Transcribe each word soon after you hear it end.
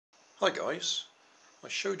Hi guys, I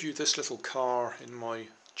showed you this little car in my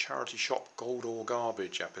charity shop Gold or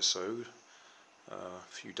Garbage episode a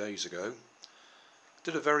few days ago.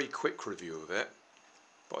 Did a very quick review of it,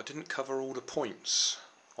 but I didn't cover all the points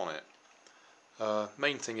on it.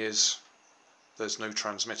 Main thing is there's no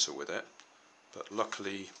transmitter with it, but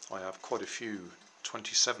luckily I have quite a few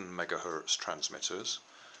 27 megahertz transmitters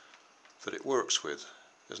that it works with.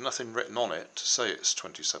 There's nothing written on it to say it's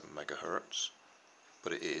 27 megahertz,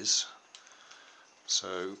 but it is.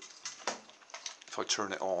 So if I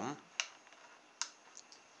turn it on,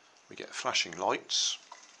 we get flashing lights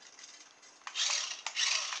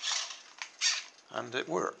and it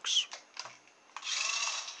works.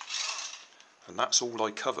 And that's all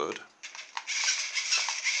I covered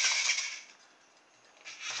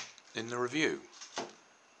in the review.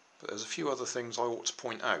 But there's a few other things I ought to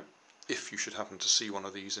point out if you should happen to see one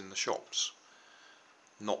of these in the shops.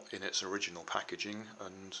 Not in its original packaging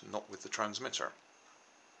and not with the transmitter,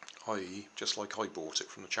 i.e. just like I bought it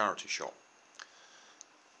from the charity shop.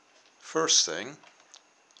 First thing,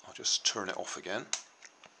 I'll just turn it off again,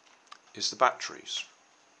 is the batteries.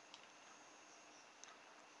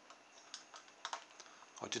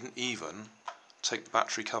 I didn't even take the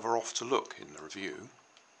battery cover off to look in the review,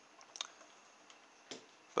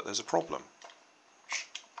 but there's a problem.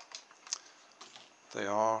 They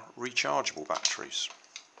are rechargeable batteries.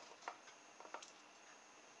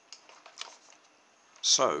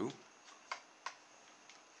 So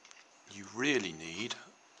you really need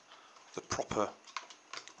the proper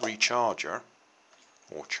recharger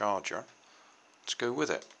or charger to go with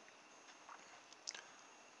it.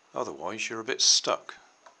 Otherwise you're a bit stuck,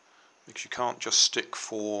 because you can't just stick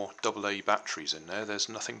 4 AA batteries in there. There's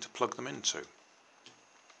nothing to plug them into.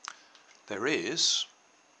 There is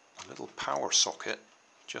a little power socket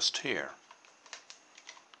just here.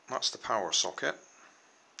 That's the power socket,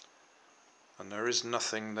 and there is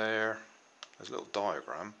nothing there. There's a little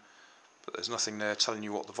diagram, but there's nothing there telling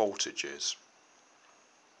you what the voltage is.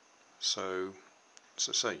 So, as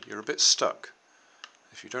I say, you're a bit stuck.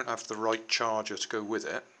 If you don't have the right charger to go with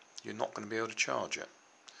it, you're not going to be able to charge it.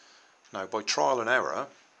 Now, by trial and error,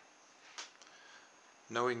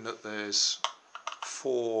 knowing that there's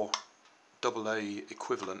 4 AA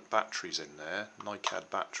equivalent batteries in there,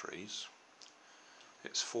 NiCad batteries,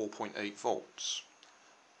 it's 4.8 volts.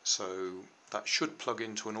 So that should plug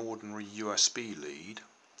into an ordinary USB lead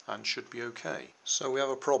and should be okay. So we have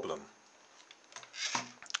a problem.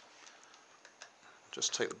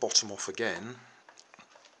 Just take the bottom off again.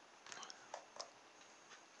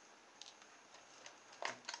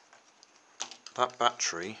 That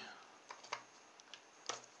battery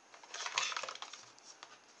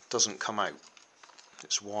doesn't come out.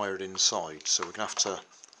 It's wired inside, so we're going to have to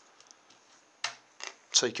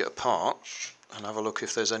take it apart and have a look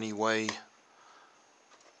if there's any way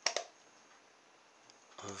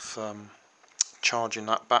of charging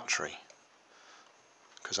that battery,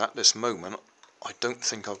 because at this moment I don't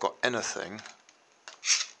think I've got anything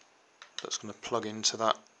that's going to plug into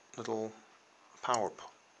that little power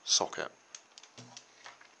socket.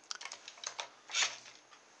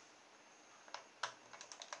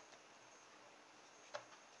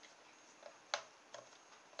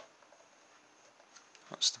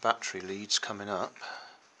 That's the battery leads coming up,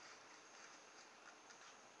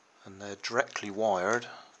 and they're directly wired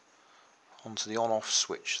onto the on-off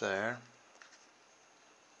switch there.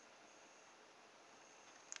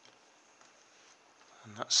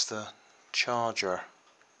 And that's the charger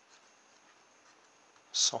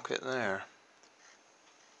socket there.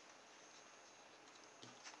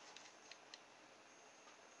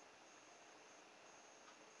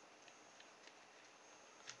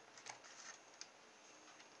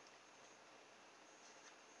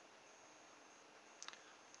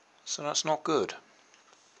 So that's not good.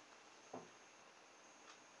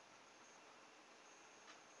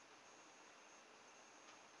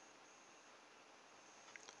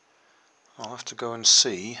 I'll have to go and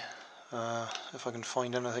see if I can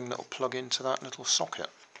find anything that will plug into that little socket,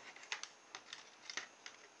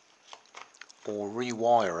 or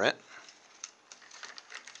rewire it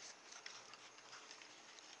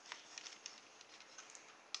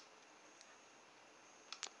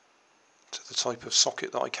to the type of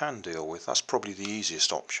socket that I can deal with. That's probably the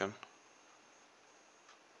easiest option.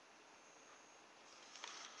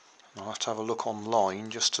 I'll have to have a look online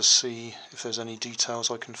just to see if there's any details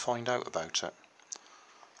I can find out about it,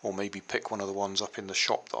 or maybe pick one of the ones up in the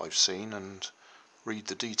shop that I've seen and read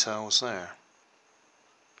the details there.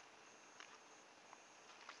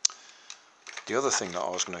 The other thing that I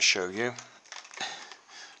was going to show you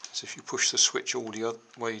is if you push the switch all the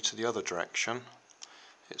way to the other direction,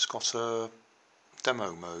 it's got a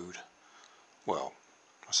demo mode. Well,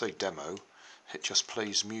 I say demo, it just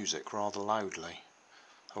plays music rather loudly.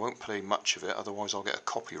 I won't play much of it, otherwise I'll get a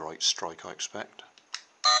copyright strike, I expect.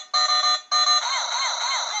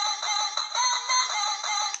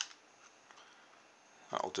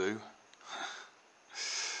 That'll do.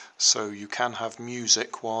 So you can have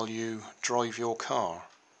music while you drive your car.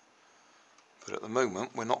 But at the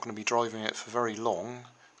moment we're not going to be driving it for very long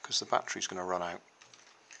because the battery's going to run out.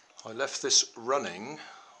 I left this running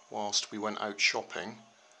whilst we went out shopping.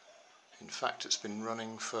 In fact, it's been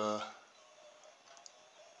running for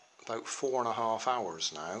about 4.5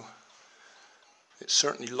 hours now. It's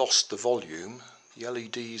certainly lost the volume. The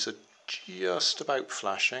LEDs are just about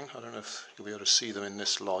flashing. I don't know if you'll be able to see them in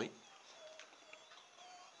this light.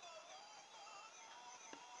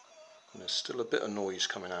 And there's still a bit of noise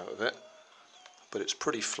coming out of it, but it's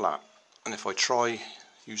pretty flat. And if I try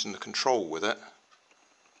using the control with it,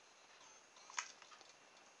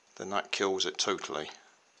 then that kills it totally.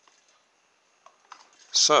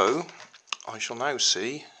 So I shall now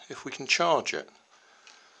see if we can charge it.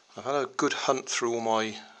 I've had a good hunt through all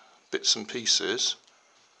my bits and pieces,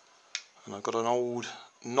 and I've got an old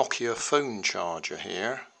Nokia phone charger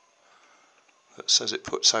here that says it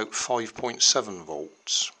puts out 5.7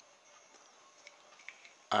 volts,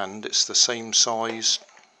 and it's the same size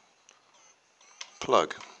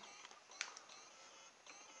plug.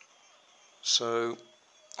 So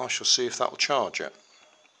I shall see if that will charge it.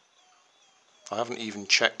 I haven't even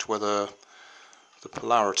checked whether the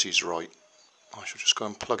polarity's right. I shall just go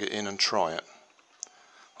and plug it in and try it.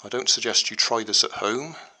 I don't suggest you try this at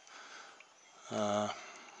home.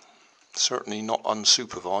 Certainly not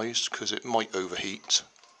unsupervised, because it might overheat.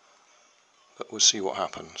 But we'll see what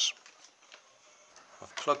happens.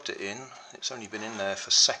 I've plugged it in. It's only been in there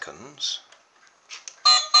for seconds.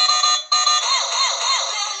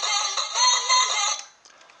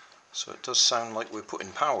 So it does sound like we're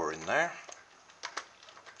putting power in there.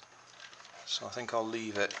 So I think I'll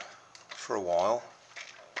leave it for a while.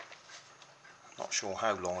 Not sure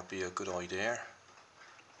how long would be a good idea.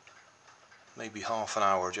 Maybe half an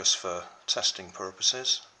hour just for testing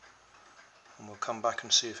purposes. And we'll come back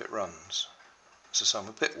and see if it runs. So I'm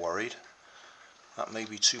a bit worried. That may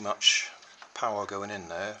be too much power going in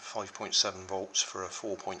there. 5.7 volts for a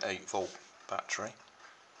 4.8 volt battery.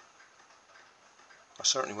 I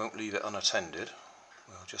certainly won't leave it unattended.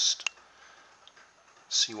 We'll just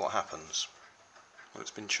see what happens. Well,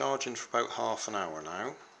 it's been charging for about half an hour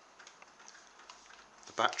now.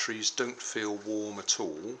 The batteries don't feel warm at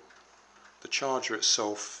all. The charger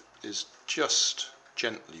itself is just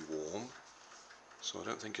gently warm, so I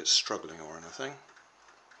don't think it's struggling or anything.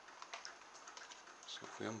 So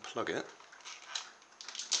if we unplug it,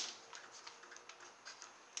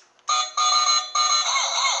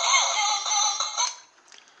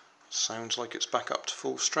 sounds like it's back up to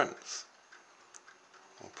full strength.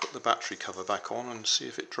 I'll put the battery cover back on and see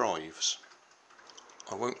if it drives.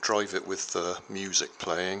 I won't drive it with the music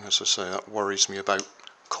playing, as I say, that worries me about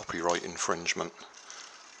copyright infringement.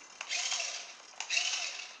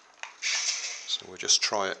 So we'll just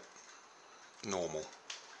try it normal.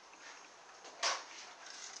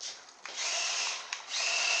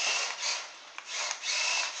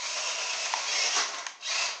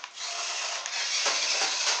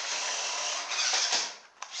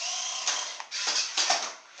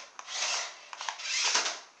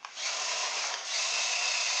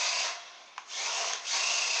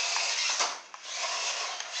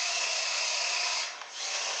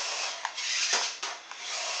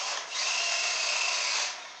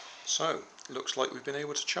 So, looks like we've been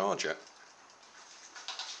able to charge it.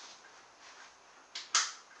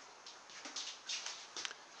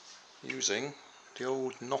 Using the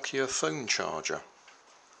old Nokia phone charger,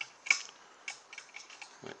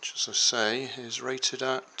 which, as I say, is rated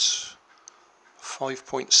at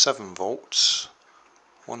 5.7 volts,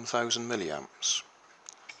 1000 milliamps,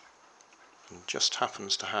 and just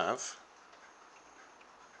happens to have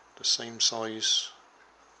the same size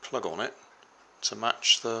plug on it to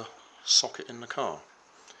match the socket in the car.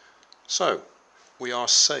 So we are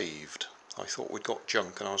saved. I thought we'd got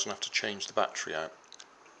junk and I was going to have to change the battery out,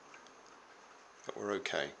 but we're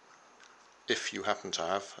okay if you happen to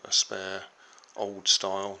have a spare old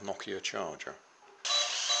style Nokia charger.